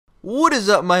What is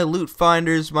up, my loot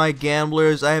finders, my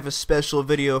gamblers? I have a special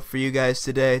video for you guys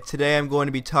today. Today I'm going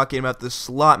to be talking about the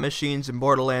slot machines in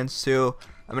Borderlands 2.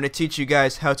 I'm going to teach you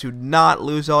guys how to not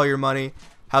lose all your money,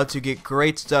 how to get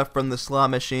great stuff from the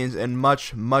slot machines, and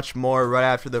much more right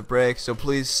after the break, so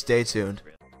please stay tuned.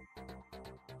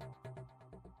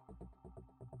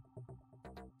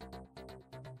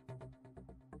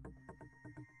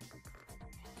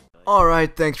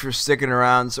 Alright, thanks for sticking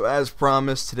around. So as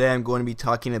promised, today I'm going to be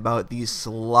talking about these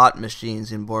slot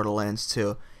machines in Borderlands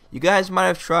 2. You guys might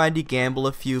have tried to gamble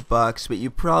a few bucks, but you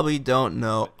probably don't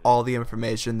know all the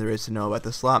information there is to know about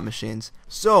the slot machines.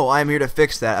 So I'm here to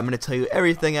fix that. I'm going to tell you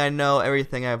everything I know,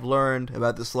 everything I've learned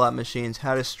about the slot machines,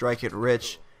 how to strike it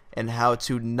rich, and how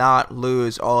to not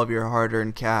lose all of your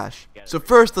hard-earned cash. So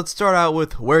first, let's start out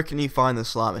with where can you find the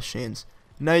slot machines?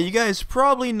 Now you guys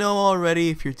probably know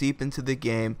already, if you're deep into the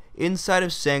game, inside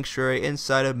of Sanctuary,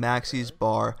 inside of Maxie's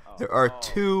bar, there are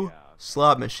 2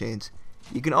 slot machines.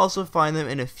 You can also find them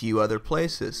in a few other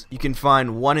places. You can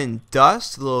find one in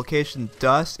Dust, the location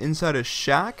Dust, inside of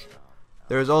Shack.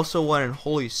 There is also one in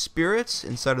Holy Spirits,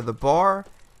 inside of the bar.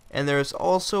 And there is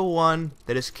also one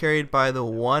that is carried by the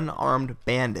One-Armed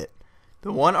Bandit.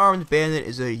 The One-Armed Bandit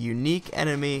is a unique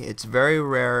enemy, it's very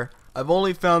rare. I've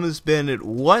only found this bandit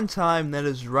one time, that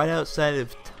is right outside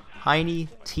of Tiny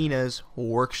Tina's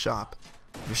workshop.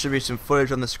 There should be some footage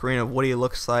on the screen of what he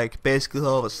looks like. Basically,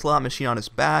 he'll have a slot machine on his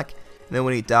back, and then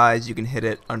when he dies, you can hit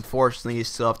it. Unfortunately, you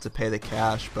still have to pay the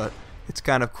cash, but it's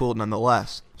kind of cool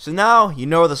nonetheless. So now, you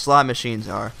know where the slot machines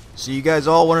are. So you guys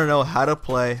all want to know how to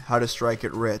play, how to strike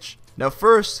it rich. Now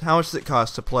first, how much does it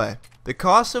cost to play? The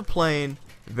cost of playing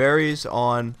varies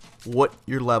on what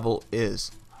your level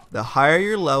is. The higher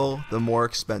your level, the more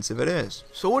expensive it is.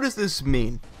 So what does this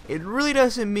mean? It really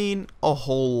doesn't mean a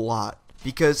whole lot,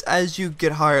 because as you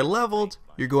get higher leveled,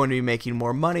 you're going to be making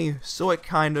more money, so it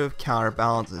kind of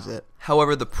counterbalances it.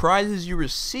 However, the prizes you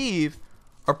receive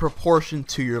are proportioned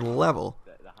to your level.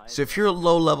 So if you're a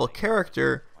low level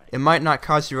character, it might not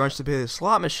cost you much to pay the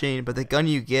slot machine, but the gun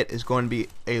you get is going to be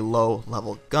a low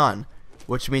level gun,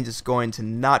 which means it's going to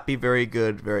not be very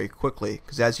good very quickly,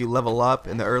 because as you level up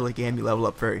in the early game, you level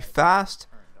up very fast,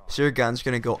 so your gun's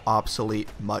going to go obsolete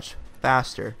much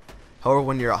faster. However,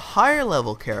 when you're a higher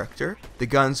level character, the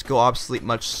guns go obsolete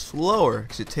much slower,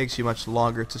 because it takes you much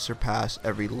longer to surpass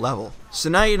every level. So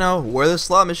now you know where the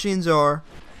slot machines are,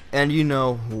 and you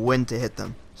know when to hit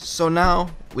them. So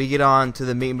now we get on to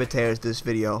the meat and potatoes of this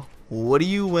video. What do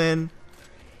you win?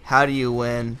 How do you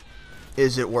win?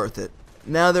 Is it worth it?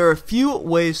 Now there are a few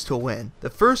ways to win. The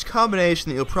first combination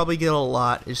that you'll probably get a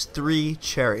lot is 3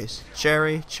 cherries.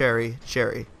 Cherry, cherry,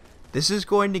 cherry. This is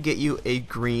going to get you a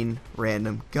green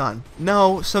random gun.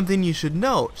 Now, something you should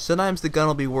note, sometimes the gun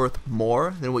will be worth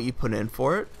more than what you put in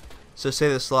for it. So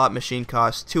say the slot machine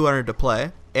costs 200 to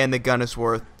play, and the gun is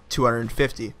worth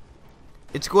 250.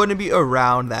 It's going to be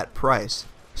around that price.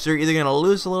 So you're either going to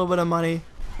lose a little bit of money,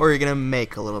 or you're going to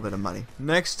make a little bit of money.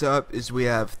 Next up is we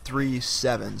have 3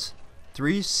 sevens.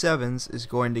 3 sevens is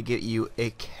going to get you a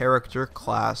character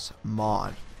class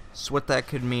mod. So what that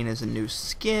could mean is a new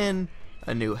skin,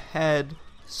 a new head,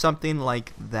 something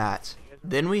like that.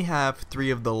 Then we have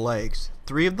 3 of the legs.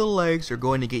 3 of the legs are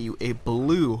going to get you a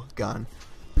blue gun.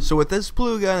 So with this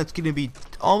blue gun, it's going to be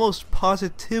almost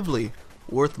positively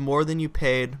worth more than you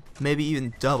paid, maybe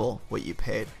even double what you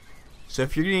paid. So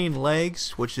if you're getting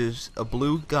legs, which is a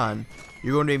blue gun,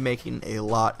 you're going to be making a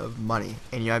lot of money,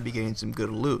 and you might be getting some good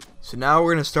loot. So now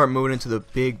we're going to start moving into the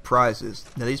big prizes.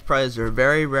 Now these prizes are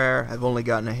very rare. I've only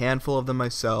gotten a handful of them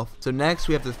myself. So next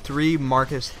we have the 3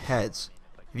 Marcus heads.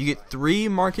 If you get 3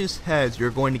 Marcus heads, you're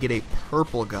going to get a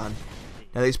purple gun.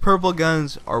 Now these purple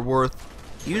guns are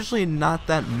worth usually not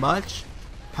that much.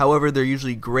 However, they're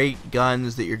usually great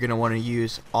guns that you're going to want to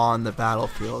use on the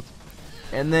battlefield.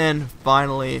 And then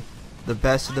finally, the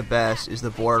best of the best is the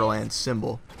Borderlands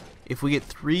symbol. If we get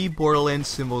 3 Borderlands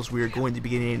symbols, we are going to be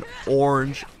getting an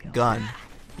orange gun.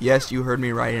 Yes, you heard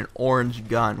me right, an orange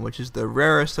gun, which is the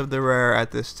rarest of the rare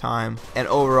at this time. And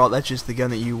overall, that's just the gun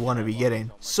that you want to be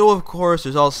getting. So of course,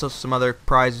 there's also some other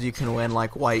prizes you can win,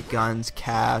 like white guns,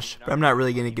 cash, but I'm not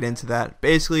really going to get into that.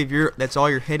 Basically, if that's all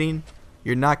you're hitting,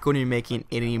 you're not going to be making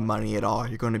any money at all.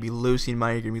 You're going to be losing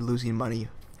money. You're going to be losing money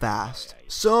fast.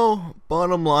 So,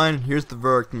 bottom line, here's the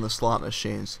verdict on the slot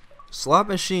machines. Slot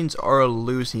machines are a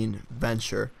losing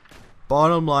venture.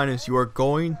 Bottom line is you are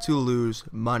going to lose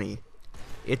money.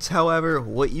 It's, however,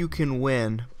 what you can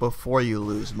win before you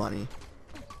lose money,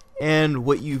 and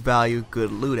what you value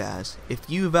good loot as. If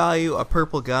you value a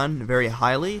purple gun very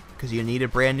highly because you need a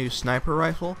brand new sniper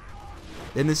rifle,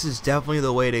 then this is definitely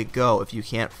the way to go if you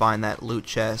can't find that loot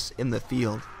chest in the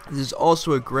field. This is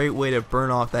also a great way to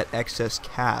burn off that excess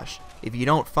cash. If you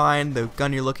don't find the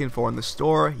gun you're looking for in the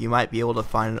store, you might be able to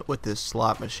find it with this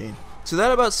slot machine. So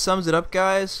that about sums it up,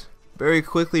 guys. Very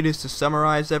quickly, just to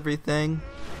summarize everything,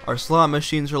 our slot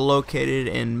machines are located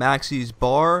in Maxie's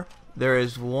Bar. There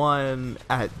is one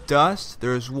at Dust,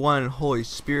 there is one in Holy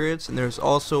Spirits, and there's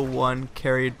also one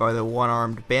carried by the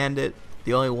one-armed bandit.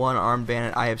 The only one-armed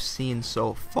bandit I have seen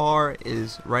so far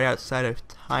is right outside of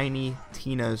Tiny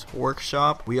Tina's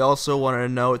workshop. We also want to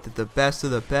note that the best of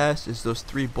the best is those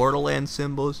 3 Borderlands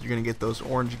symbols. You're going to get those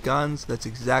orange guns. That's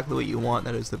exactly what you want.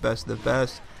 That is the best of the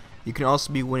best. You can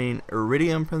also be winning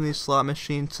iridium from these slot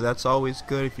machines, so that's always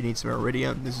good. If you need some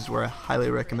iridium, this is where I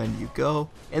highly recommend you go.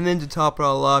 And then to top it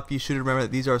all off, you should remember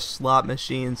that these are slot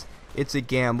machines. It's a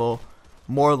gamble.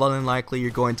 More than likely you're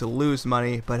going to lose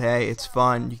money, but hey, it's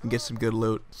fun. You can get some good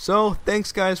loot. So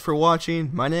thanks guys for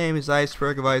watching. My name is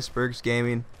Iceberg of Icebergs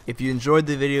Gaming. If you enjoyed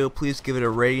the video, please give it a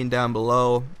rating down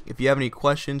below. If you have any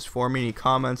questions for me, any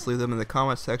comments, leave them in the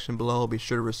comment section below. I'll be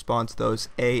sure to respond to those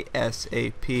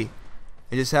ASAP.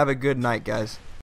 And just have a good night, guys.